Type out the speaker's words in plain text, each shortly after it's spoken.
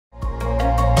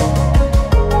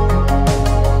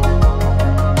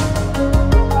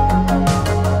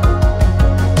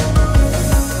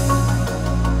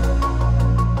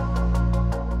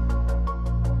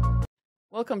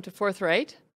Welcome to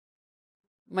Forthright.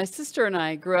 My sister and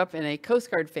I grew up in a Coast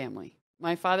Guard family.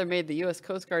 My father made the U.S.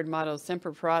 Coast Guard motto,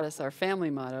 Semper Paratus, our family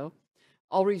motto,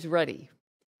 always ready,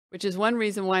 which is one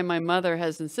reason why my mother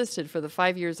has insisted for the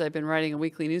 5 years I've been writing a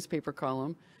weekly newspaper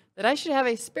column that I should have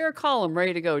a spare column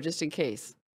ready to go just in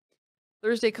case.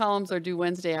 Thursday columns are due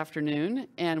Wednesday afternoon,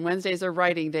 and Wednesdays are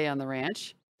writing day on the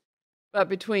ranch. But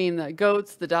between the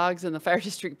goats, the dogs, and the fire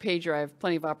district pager, I have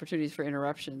plenty of opportunities for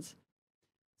interruptions.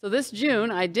 So this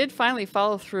June, I did finally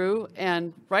follow through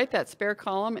and write that spare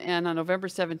column, and on November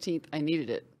 17th, I needed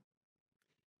it.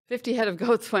 50 head of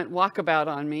goats went walkabout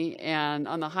on me, and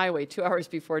on the highway 2 hours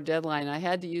before deadline, I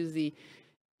had to use the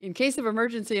 "in case of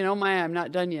emergency and oh my, I'm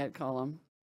not done yet" column.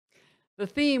 The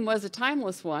theme was a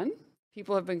timeless one.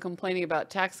 People have been complaining about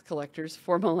tax collectors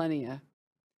for millennia.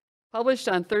 Published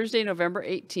on Thursday, November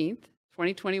 18th,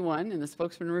 2021 in the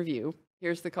Spokesman Review,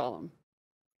 here's the column.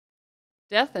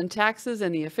 Death and Taxes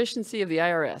and the Efficiency of the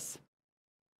IRS.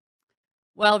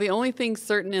 While the only thing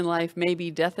certain in life may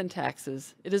be death and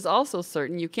taxes, it is also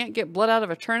certain you can't get blood out of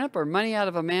a turnip or money out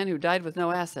of a man who died with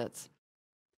no assets.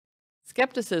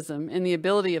 Skepticism in the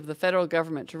ability of the federal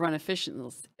government to run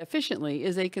efficiently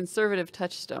is a conservative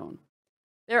touchstone.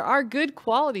 There are good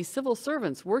quality civil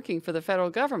servants working for the federal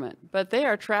government, but they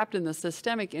are trapped in the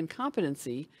systemic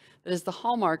incompetency that is the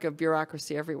hallmark of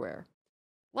bureaucracy everywhere.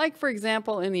 Like, for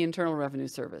example, in the Internal Revenue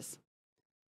Service.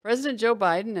 President Joe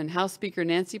Biden and House Speaker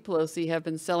Nancy Pelosi have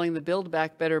been selling the Build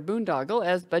Back Better boondoggle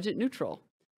as budget neutral.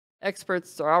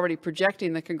 Experts are already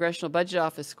projecting the Congressional Budget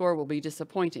Office score will be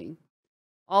disappointing.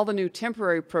 All the new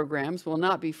temporary programs will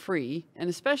not be free, and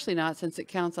especially not since it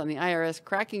counts on the IRS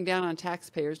cracking down on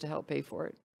taxpayers to help pay for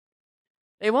it.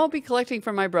 They won't be collecting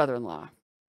from my brother-in-law.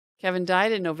 Kevin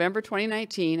died in November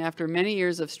 2019 after many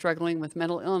years of struggling with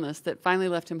mental illness that finally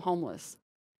left him homeless.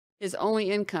 His only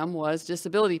income was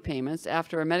disability payments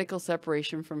after a medical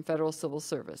separation from federal civil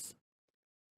service.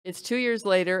 It's 2 years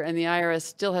later, and the IRS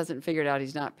still hasn't figured out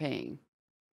he's not paying.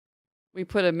 We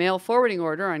put a mail forwarding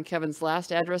order on Kevin's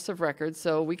last address of record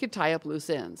so we could tie up loose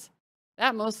ends.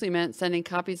 That mostly meant sending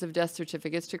copies of death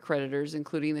certificates to creditors,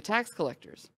 including the tax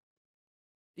collectors.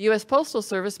 The U.S. Postal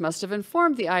Service must have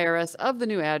informed the IRS of the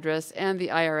new address, and the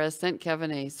IRS sent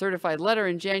Kevin a certified letter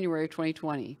in January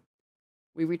 2020.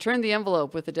 We returned the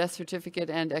envelope with the death certificate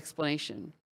and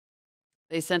explanation.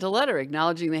 They sent a letter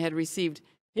acknowledging they had received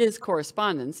his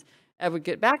correspondence and would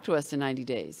get back to us in 90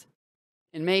 days.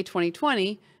 In May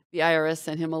 2020, the IRS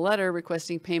sent him a letter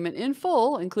requesting payment in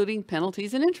full, including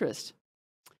penalties and interest.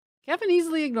 Kevin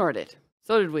easily ignored it.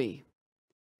 So did we.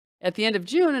 At the end of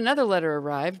June, another letter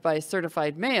arrived by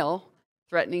certified mail,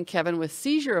 threatening Kevin with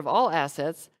seizure of all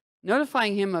assets,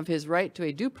 notifying him of his right to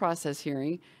a due process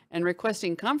hearing, and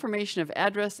requesting confirmation of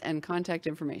address and contact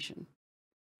information.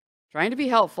 Trying to be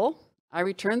helpful, I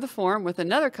returned the form with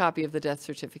another copy of the death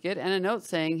certificate and a note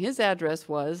saying his address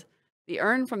was the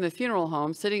urn from the funeral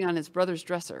home sitting on his brother's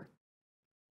dresser.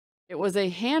 It was a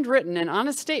handwritten and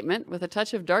honest statement with a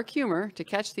touch of dark humor to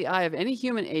catch the eye of any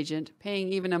human agent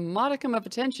paying even a modicum of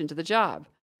attention to the job.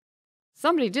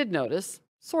 Somebody did notice,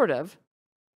 sort of.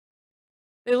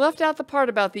 They left out the part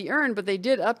about the urn, but they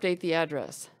did update the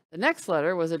address. The next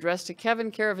letter was addressed to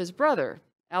Kevin, care of his brother,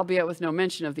 albeit with no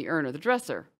mention of the urn or the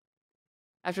dresser.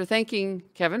 After thanking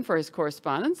Kevin for his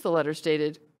correspondence, the letter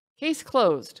stated, "Case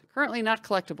closed, currently not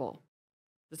collectible."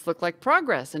 This looked like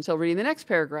progress until reading the next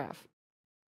paragraph.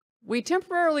 "We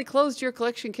temporarily closed your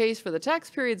collection case for the tax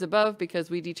periods above because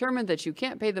we determined that you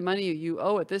can't pay the money you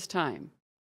owe at this time."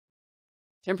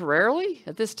 Temporarily?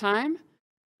 At this time?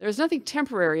 There's nothing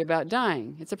temporary about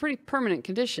dying. It's a pretty permanent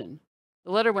condition.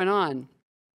 The letter went on,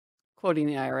 quoting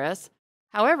the IRS,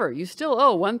 "However, you still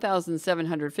owe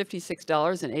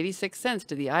 $1,756.86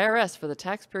 to the IRS for the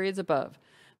tax periods above.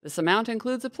 This amount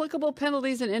includes applicable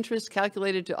penalties and interest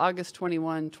calculated to August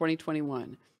 21,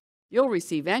 2021. You'll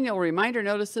receive annual reminder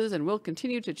notices and will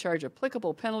continue to charge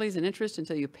applicable penalties and interest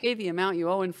until you pay the amount you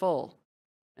owe in full."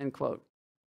 End quote.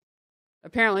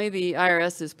 Apparently, the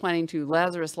IRS is planning to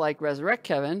Lazarus-like resurrect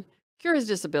Kevin, cure his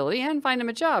disability, and find him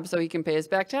a job so he can pay his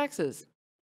back taxes.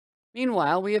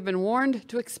 Meanwhile, we have been warned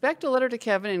to expect a letter to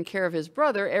Kevin in care of his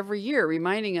brother every year,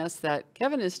 reminding us that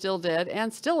Kevin is still dead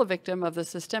and still a victim of the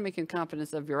systemic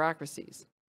incompetence of bureaucracies.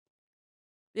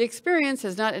 The experience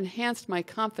has not enhanced my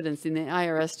confidence in the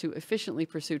IRS to efficiently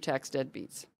pursue tax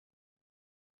deadbeats.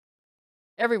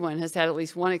 Everyone has had at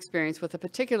least one experience with a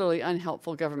particularly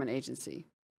unhelpful government agency.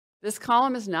 This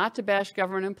column is not to bash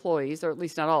government employees, or at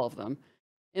least not all of them.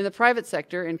 In the private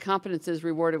sector, incompetence is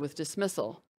rewarded with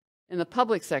dismissal. In the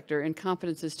public sector,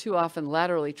 incompetence is too often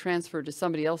laterally transferred to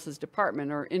somebody else's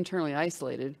department or internally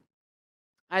isolated.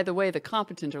 Either way, the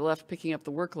competent are left picking up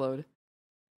the workload.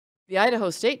 The Idaho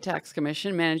State Tax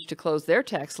Commission managed to close their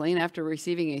tax lien after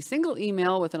receiving a single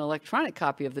email with an electronic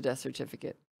copy of the death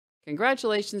certificate.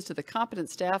 Congratulations to the competent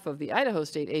staff of the Idaho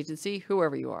State Agency,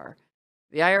 whoever you are.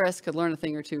 The IRS could learn a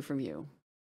thing or two from you.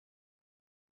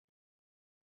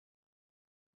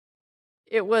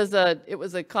 It was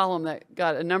a column that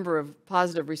got a number of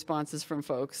positive responses from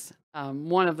folks.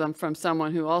 One of them from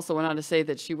someone who also went on to say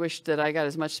that she wished that I got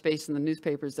as much space in the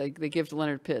newspapers they give to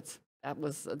Leonard Pitts. That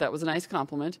was a nice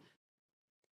compliment.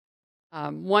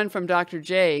 One from Dr.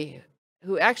 J,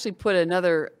 who actually put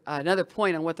another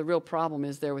point on what the real problem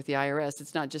is there with the IRS.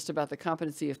 It's not just about the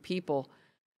competency of people.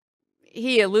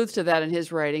 He alludes to that in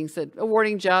his writings, that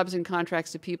awarding jobs and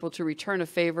contracts to people to return a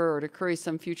favor or to curry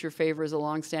some future favor is a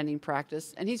longstanding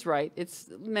practice. And he's right.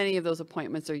 Many of those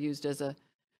appointments are used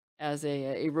as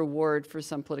a reward for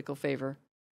some political favor.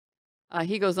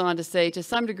 He goes on to say, to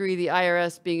some degree, the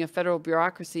IRS, being a federal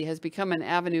bureaucracy, has become an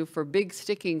avenue for big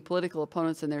sticking political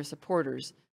opponents and their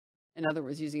supporters. In other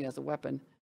words, using it as a weapon.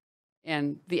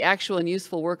 And the actual and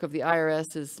useful work of the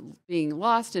IRS is being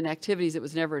lost in activities it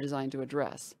was never designed to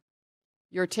address.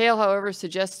 Your tale, however,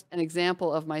 suggests an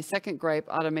example of my second gripe,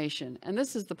 automation. And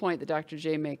this is the point that Dr.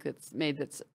 J made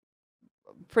that's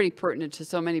pretty pertinent to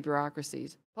so many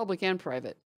bureaucracies, public and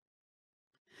private.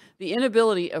 The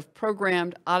inability of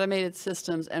programmed, automated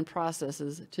systems and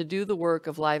processes to do the work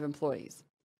of live employees.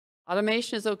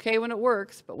 Automation is okay when it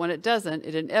works, but when it doesn't,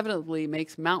 it inevitably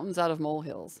makes mountains out of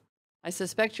molehills. I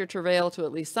suspect your travail to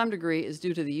at least some degree is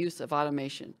due to the use of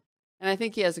automation. And I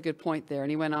think he has a good point there, and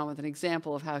he went on with an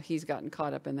example of how he's gotten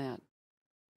caught up in that.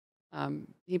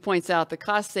 He points out the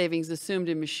cost savings assumed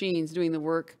in machines doing the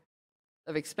work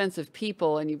of expensive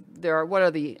people, and what are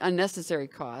the unnecessary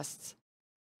costs?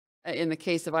 In the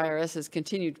case of IRS's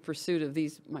continued pursuit of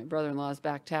these, my brother-in-law's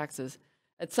back taxes,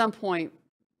 at some point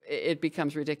it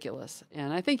becomes ridiculous.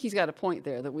 And I think he's got a point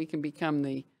there, that we can become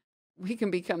the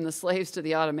slaves to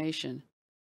the automation.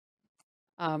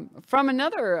 From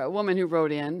another woman who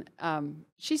wrote in,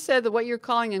 she said that what you're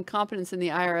calling incompetence in the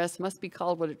IRS must be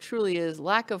called what it truly is: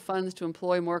 lack of funds to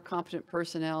employ more competent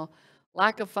personnel,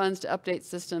 lack of funds to update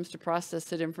systems to process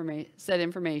said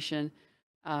information,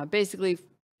 basically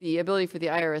the ability for the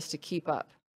IRS to keep up.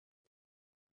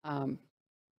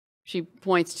 She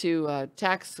points to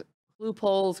tax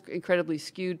loopholes incredibly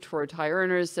skewed toward high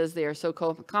earners, says they are so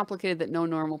complicated that no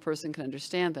normal person can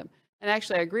understand them. And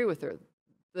actually, I agree with her.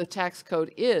 The tax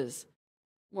code is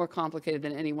more complicated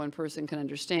than any one person can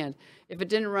understand. If it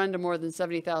didn't run to more than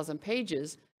 70,000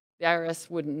 pages, the IRS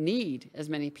wouldn't need as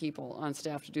many people on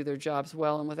staff to do their jobs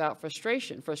well and without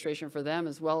frustration for them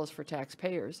as well as for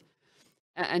taxpayers.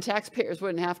 And taxpayers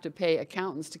wouldn't have to pay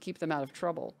accountants to keep them out of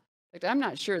trouble. In fact, I'm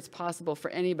not sure it's possible for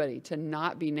anybody to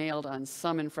not be nailed on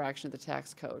some infraction of the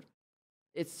tax code.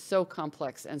 It's so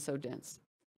complex and so dense.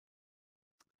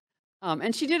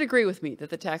 And she did agree with me that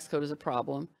the tax code is a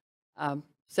problem,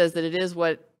 says that it is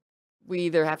what we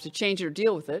either have to change it or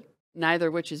deal with it, neither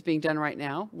of which is being done right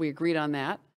now. We agreed on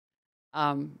that.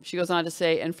 She goes on to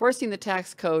say, enforcing the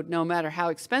tax code, no matter how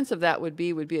expensive that would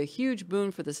be a huge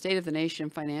boon for the state of the nation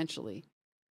financially.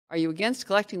 Are you against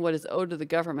collecting what is owed to the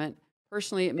government?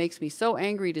 Personally, it makes me so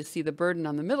angry to see the burden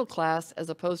on the middle class as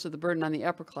opposed to the burden on the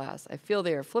upper class. I feel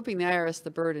they are flipping the IRS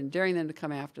the bird and daring them to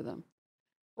come after them.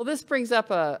 Well, this brings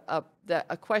up a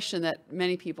question that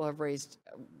many people have raised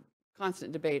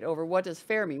constant debate over: what does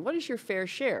fair mean? What is your fair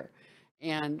share?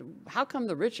 And how come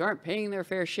the rich aren't paying their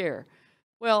fair share?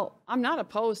 Well, I'm not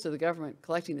opposed to the government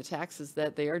collecting the taxes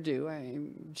that they are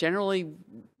due. Generally,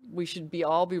 we should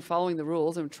all be following the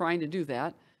rules and trying to do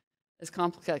that, as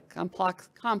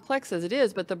complex as it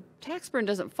is. But the tax burden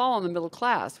doesn't fall on the middle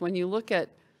class. When you look at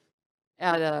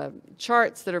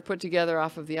charts that are put together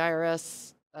off of the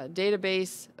IRS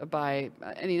database by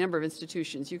any number of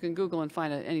institutions, you can Google and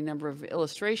find any number of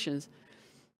illustrations.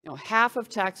 Half of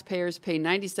taxpayers pay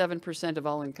 97% of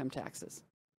all income taxes.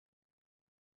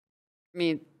 I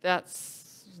mean,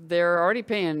 they're already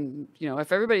paying,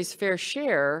 if everybody's fair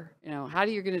share, how are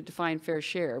you going to define fair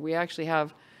share? We actually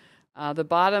have the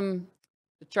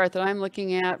chart that I'm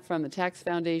looking at from the Tax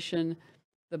Foundation,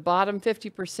 the bottom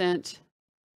 50%,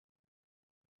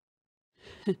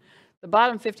 the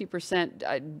bottom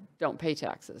 50% don't pay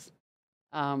taxes.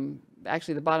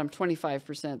 Actually, the bottom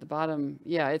 25%, the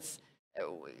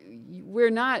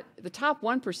top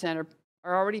 1%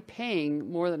 are already paying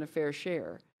more than a fair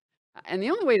share. And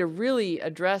the only way to really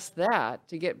address that,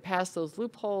 to get past those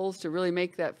loopholes, to really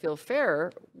make that feel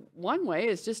fair, one way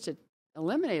is just to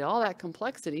eliminate all that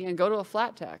complexity and go to a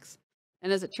flat tax.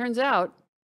 And as it turns out,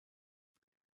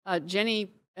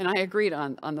 Jenny and I agreed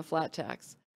on the flat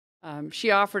tax.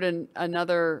 She offered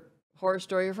another horror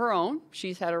story of her own.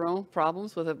 She's had her own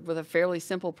problems with a fairly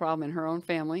simple problem in her own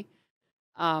family.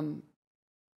 But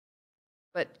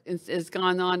has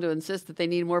gone on to insist that they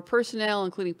need more personnel,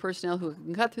 including personnel who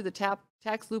can cut through the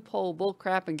tax loophole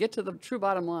bullcrap and get to the true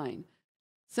bottom line.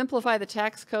 Simplify the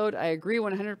tax code. I agree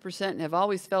 100% and have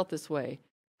always felt this way.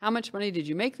 How much money did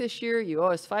you make this year? You owe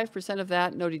us 5% of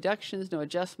that. No deductions, no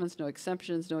adjustments, no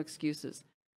exemptions, no excuses.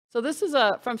 So this is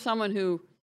from someone who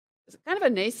is kind of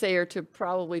a naysayer to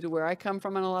probably to where I come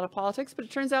from in a lot of politics, but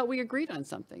it turns out we agreed on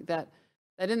something, that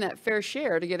in that fair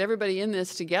share, to get everybody in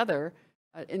this together,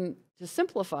 to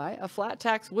simplify, a flat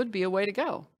tax would be a way to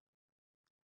go.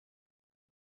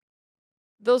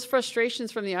 Those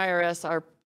frustrations from the IRS are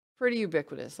pretty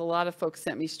ubiquitous. A lot of folks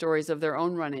sent me stories of their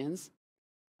own run-ins.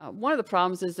 One of the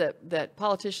problems is that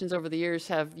politicians over the years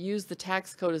have used the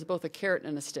tax code as both a carrot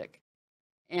and a stick.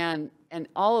 And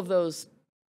all of those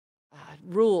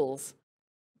rules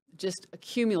just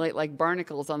accumulate like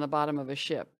barnacles on the bottom of a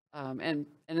ship. And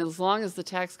as long as the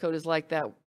tax code is like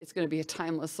that, it's going to be a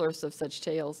timeless source of such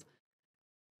tales.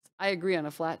 I agree on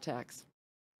a flat tax.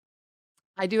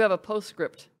 I do have a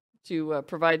postscript to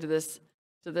provide to this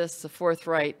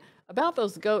Forthright about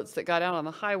those goats that got out on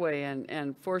the highway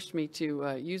and forced me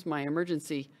to use my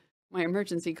emergency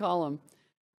column.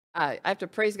 I have to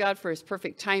praise God for His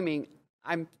perfect timing.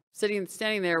 I'm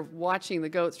standing there watching the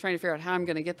goats, trying to figure out how I'm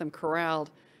going to get them corralled,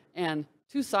 and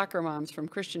two soccer moms from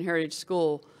Christian Heritage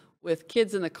School with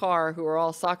kids in the car who are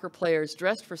all soccer players,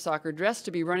 dressed for soccer, dressed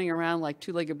to be running around like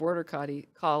two-legged border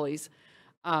collies,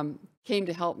 came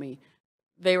to help me.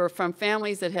 They were from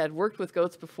families that had worked with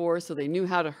goats before, so they knew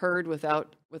how to herd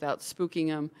without spooking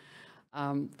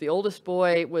them. The oldest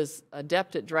boy was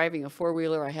adept at driving a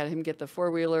four-wheeler. I had him get the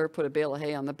four-wheeler, put a bale of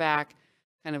hay on the back,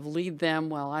 kind of lead them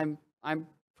while I'm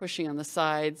pushing on the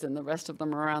sides, and the rest of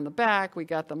them around the back. We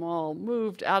got them all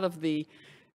moved out of the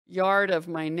yard of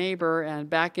my neighbor and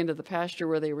back into the pasture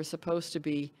where they were supposed to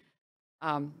be,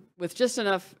 with just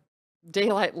enough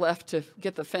daylight left to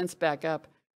get the fence back up,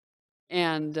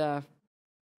 and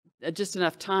just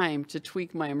enough time to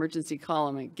tweak my emergency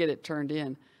column and get it turned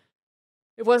in.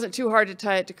 It wasn't too hard to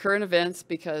tie it to current events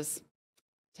because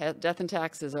death and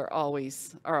taxes are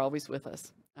always with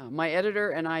us. My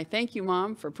editor and I thank you,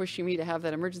 Mom, for pushing me to have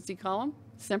that emergency column.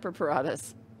 Semper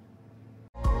Paratus.